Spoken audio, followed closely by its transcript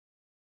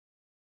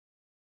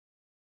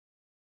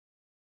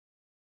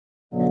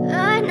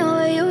I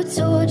know you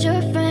told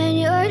your friend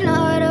you're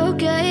not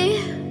okay,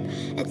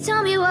 and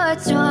tell me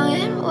what's wrong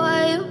and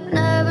why you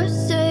never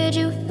said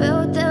you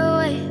felt that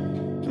way.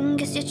 And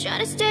guess you're trying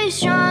to stay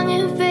strong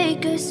and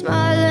fake a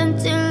smile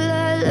until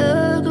I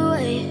look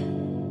away.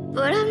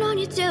 But I've known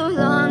you too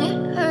long,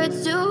 it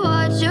hurts to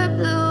watch your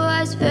blue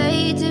eyes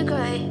fade to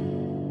gray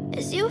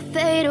as you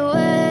fade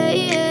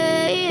away,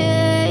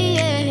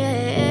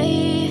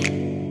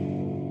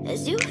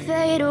 as you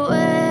fade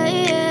away.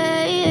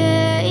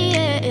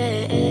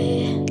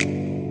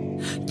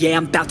 Yeah,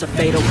 I'm about to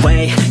fade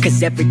away,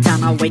 cause every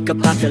time I wake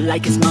up I feel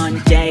like it's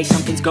Monday.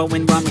 Something's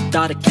going wrong with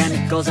all the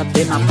chemicals up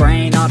in my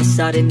brain. All of a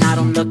sudden I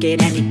don't look at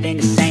anything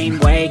the same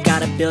way.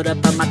 Got a build up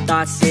of my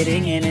thoughts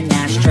sitting in an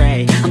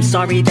ashtray. I'm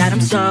sorry that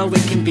I'm so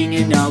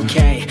inconvenient,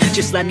 okay.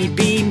 Just let me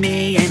be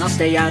me and I'll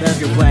stay out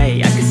of your way.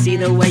 I can see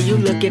the way you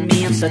look at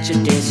me, I'm such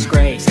a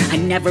disgrace. I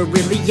never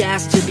really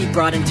asked to be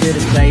brought into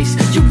this place.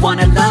 You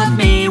wanna love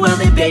me? Well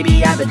then baby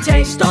have a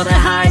taste. All the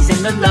highs and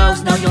the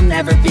lows, no you'll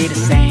never be the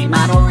same.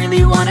 I don't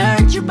really wanna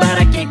hurt you, but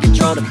I can't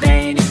control the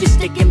pain. If you're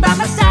sticking by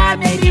my side,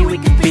 maybe we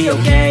could be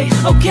okay.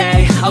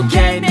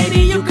 Okay,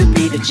 maybe you could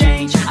be the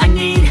change I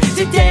need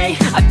today.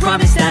 I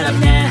promise that I've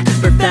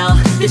never felt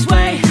this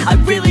way. I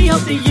really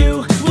hope that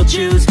you will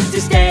choose to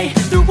stay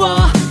through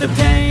all the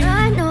pain.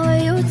 I know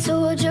you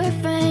told your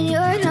friend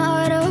you're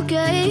not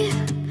okay,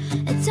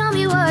 and tell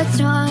me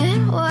what's wrong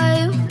and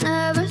why you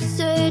never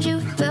said you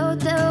felt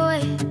that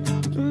way.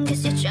 And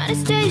guess you're trying to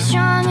stay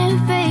strong and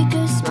fake